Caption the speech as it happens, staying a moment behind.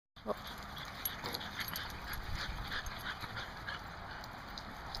Oh.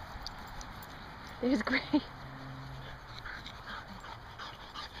 There's Gray.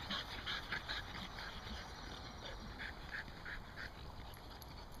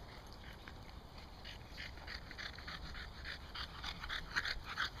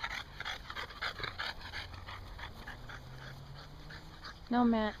 No,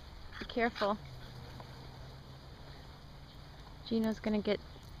 Matt. Be careful. Gino's gonna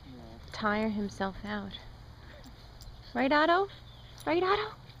tire himself out. Right, Otto? Right,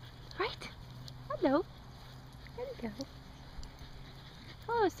 Otto? Right? Hello. Hello.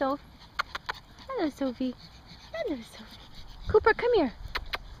 Hello, Sophie. Hello, Sophie. Hello, Sophie. Cooper, come here.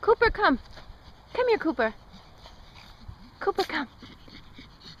 Cooper, come. Come here, Cooper. Cooper, come.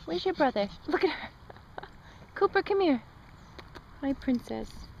 Where's your brother? Look at her. Cooper, come here. Hi, princess.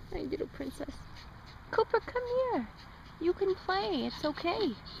 Hi, little princess. Cooper, come here. You can play. It's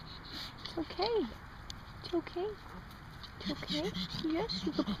okay. It's okay. It's okay. It's okay. Yes,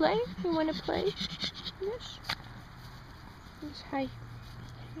 you can play. You want to play? Yes. Yes, hi.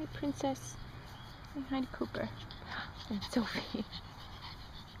 Hi, princess. Say hi to Cooper. And Sophie.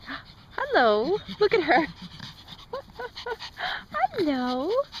 Hello. Look at her.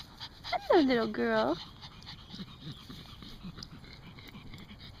 Hello. Hello, little girl.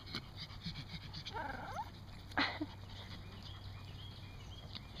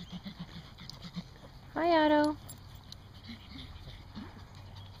 Hi, Otto.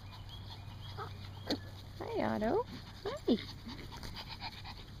 Hi, Otto. Hi.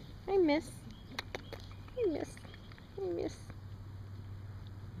 Hi, miss. Hi, miss. Hi, miss.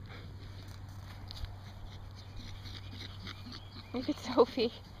 Look at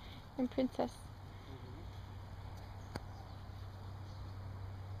Sophie and Princess.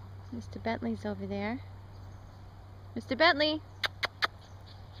 Mr. Bentley's over there. Mr. Bentley!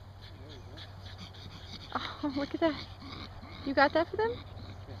 Oh, look at that. You got that for them?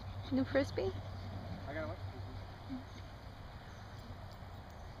 New Frisbee? I got what?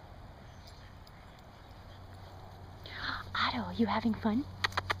 Otto, you having fun?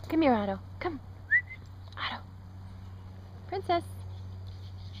 Come here, Otto. Come. Otto. Princess.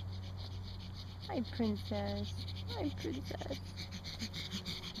 Hi, Princess. Hi, Princess.